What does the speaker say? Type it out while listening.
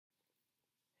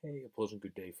Hey, a pleasant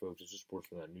good day, folks. This is Sports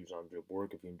from that News. I'm Joe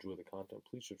Borg. If you enjoy the content,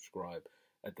 please subscribe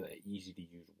at the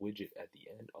easy-to-use widget at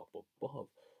the end, up above,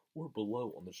 or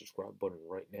below on the subscribe button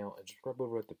right now. And subscribe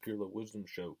over at the Pure Wisdom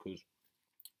Show, because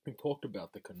we talked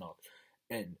about the Canucks,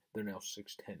 and they're now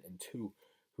 6-10-2,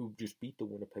 who just beat the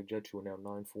Winnipeg Jets, who are now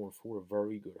 9-4-4, a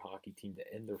very good hockey team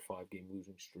to end their 5-game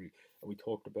losing streak. And we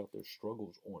talked about their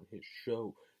struggles on his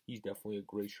show. He's definitely a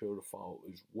great show to follow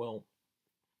as well.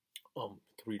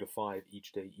 3 to 5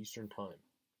 each day Eastern time.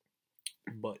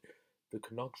 But the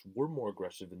Canucks were more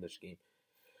aggressive in this game.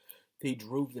 They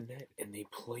drove the net and they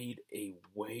played a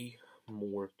way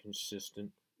more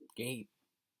consistent game.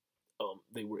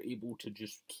 They were able to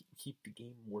just keep the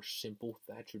game more simple.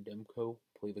 Thatcher Demko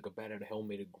played like a bat out of hell,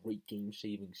 made a great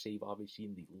game-saving save, obviously,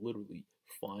 in the literally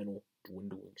final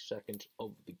dwindling seconds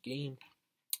of the game.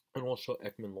 And also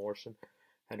Ekman Larson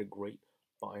had a great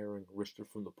firing wrister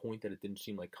from the point that it didn't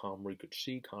seem like Comrie could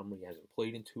see. Comrie hasn't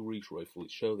played in 2 weeks, rightfully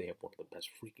so. They have one of the best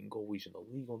freaking goalies in the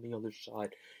league on the other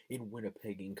side in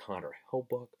Winnipeg in Connor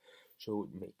Hellebuyck, so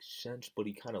it makes sense. But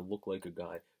he kind of looked like a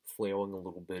guy flailing a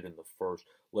little bit in the first,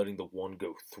 letting the one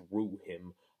go through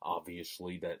him,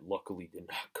 obviously, that luckily did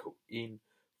not go in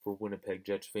for Winnipeg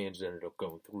Jets fans. That ended up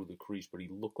going through the crease, but he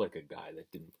looked like a guy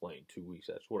that didn't play in 2 weeks.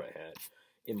 That's what I had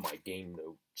in my game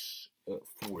notes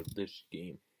for this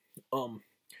game.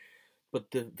 But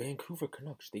the Vancouver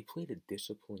Canucks, they played a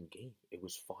disciplined game. It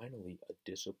was finally a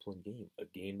disciplined game. A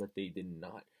game that they did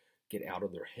not get out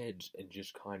of their heads and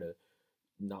just kind of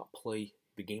not play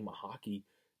the game of hockey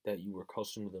that you were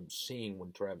accustomed to them seeing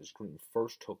when Travis Green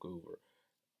first took over,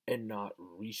 and not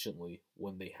recently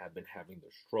when they have been having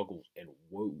their struggles and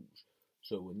woes.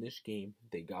 So in this game,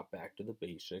 they got back to the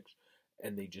basics,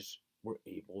 and they just were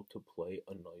able to play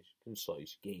a nice,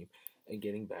 concise game. And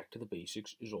getting back to the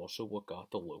basics is also what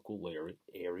got the local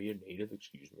area native,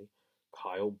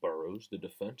 Kyle Burroughs, the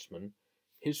defenseman,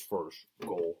 his first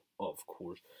goal, of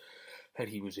course, that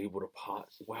he was able to pot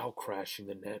while crashing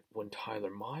the net, when Tyler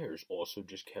Myers also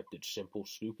just kept it simple,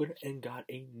 stupid, and got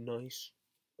a nice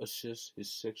assist, his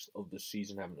 6th of the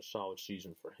season, having a solid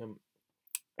season for him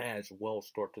as well,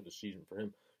 start to the season for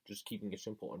him. Just keeping it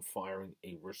simple and firing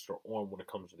a wrister on when it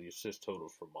comes to the assist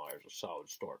totals for Myers. A solid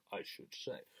start, I should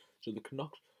say. So the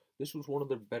Canucks, this was one of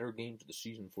their better games of the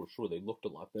season for sure. They looked a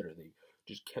lot better. They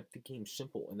just kept the game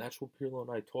simple. And that's what Pirlo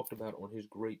and I talked about on his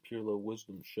great Pirlo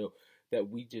Wisdom show, that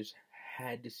we just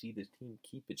had to see this team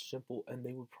keep it simple, and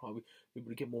they would probably be able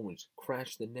to get moments,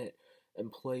 crash the net,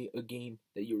 and play a game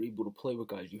that you're able to play with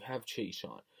guys. You have Chase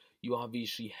on. You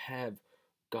obviously have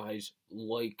guys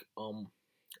like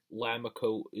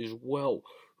Lamico as well,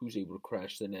 who's able to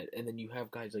crash the net. And then you have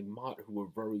guys like Mott, who are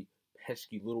very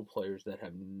pesky little players that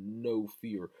have no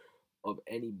fear of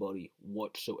anybody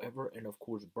whatsoever. And of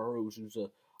course, Burroughs, who's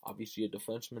obviously a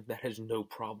defenseman that has no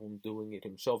problem doing it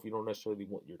himself. You don't necessarily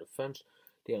want your defense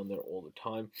down there all the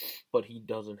time, but he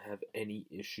doesn't have any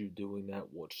issue doing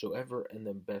that whatsoever. And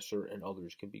then Besser and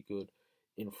others can be good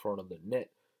in front of the net.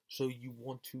 So you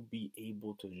want to be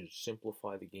able to just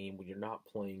simplify the game when you're not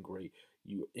playing great,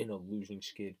 you're in a losing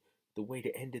skid. The way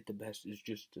to end it the best is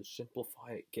just to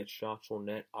simplify it, get shots on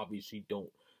net. Obviously, don't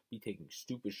be taking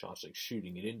stupid shots like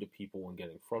shooting it into people and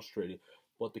getting frustrated.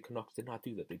 But the Canucks did not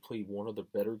do that. They played one of the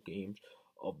better games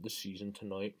of the season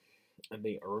tonight, and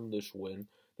they earned this win.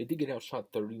 They did get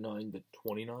outshot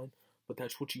 39-29, but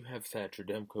that's what you have Thatcher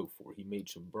Demko for. He made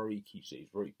some very key saves,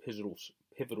 very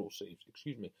pivotal saves,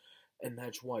 and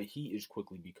that's why he is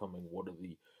quickly becoming one of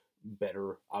the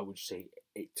better, I would say,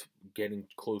 getting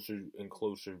closer and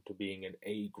closer to being an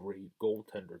A-grade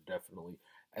goaltender, definitely,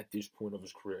 at this point of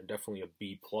his career, and definitely a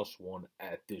B+1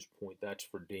 at this point, that's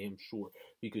for damn sure,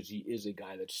 because he is a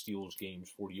guy that steals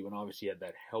games for you, and obviously had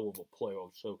that hell of a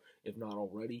playoff, so if not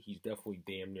already, he's definitely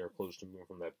damn near close to moving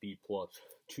from that B+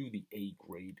 to the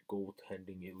A-grade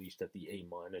goaltending, at least at the A-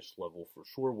 level for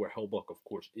sure, where Hellebuyck, of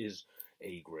course, is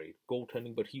A-grade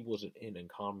goaltending, but he wasn't in, and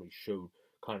Comrie showed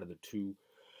kind of the 2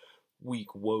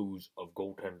 weak woes of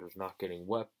goaltenders not getting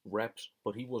reps,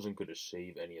 but he wasn't going to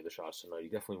save any of the shots tonight. He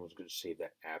definitely wasn't going to save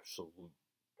that absolute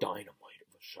dynamite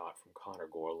of a shot from Connor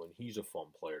Garland. He's a fun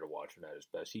player to watch and at his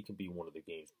best. He can be one of the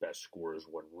game's best scorers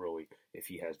when really, if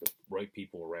he has the right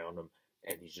people around him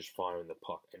and he's just firing the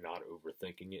puck and not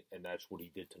overthinking it, and that's what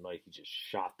he did tonight. He just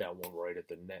shot that one right at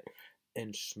the net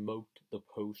and smoked the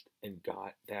post and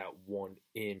got that one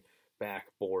in,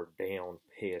 backboard down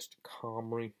past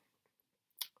Comrie.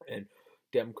 And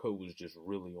Demko was just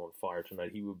really on fire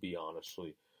tonight. He would be,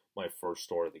 honestly, my first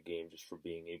star of the game, just for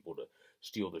being able to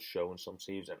steal the show in some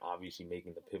saves and obviously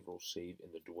making the pivotal save in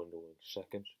the dwindling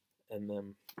seconds. And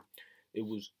then it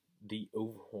was the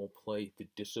overall play, the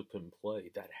disciplined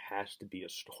play, that has to be a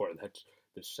star. That's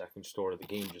the second star of the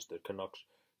game, just the Canucks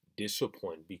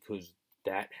discipline, because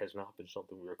that has not been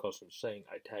something we were accustomed to saying.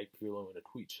 I tagged Pirlo in a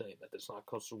tweet saying that that's not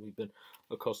something we've been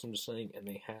accustomed to saying, and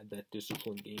they had that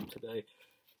disciplined game today.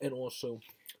 And also,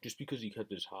 just because he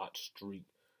kept his hot streak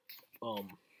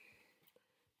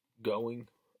going,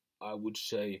 I would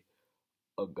say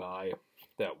a guy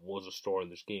that was a star of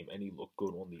this game, and he looked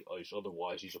good on the ice.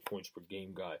 Otherwise, he's a points per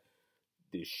game guy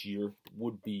this year,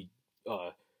 would be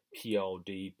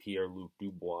PLD, Pierre-Luc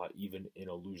Dubois, even in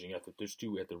a losing effort. This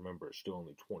dude, we have to remember, is still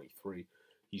only 23.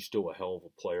 He's still a hell of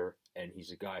a player, and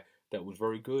he's a guy that was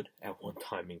very good at one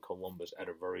time in Columbus at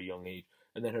a very young age,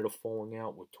 and then had a falling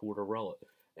out with Tortorella.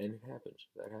 And it happens.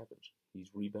 That happens. He's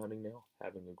rebounding now,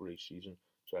 having a great season,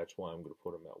 so that's why I'm going to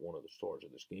put him at one of the stars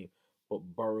of this game.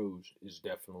 But Burrows is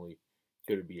definitely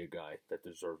going to be a guy that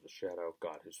deserves a shout-out.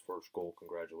 Got his first goal.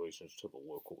 Congratulations to the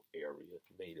local area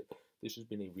native. This has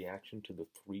been a reaction to the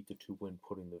 3-2 win,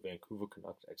 putting the Vancouver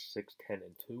Canucks at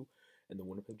 6-10-2 and the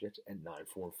Winnipeg Jets at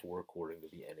 9-4-4, according to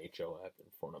the NHL app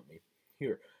in front of me.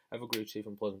 Here, have a great, safe,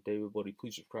 and pleasant day, everybody.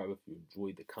 Please subscribe if you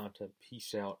enjoyed the content.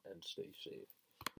 Peace out and stay safe.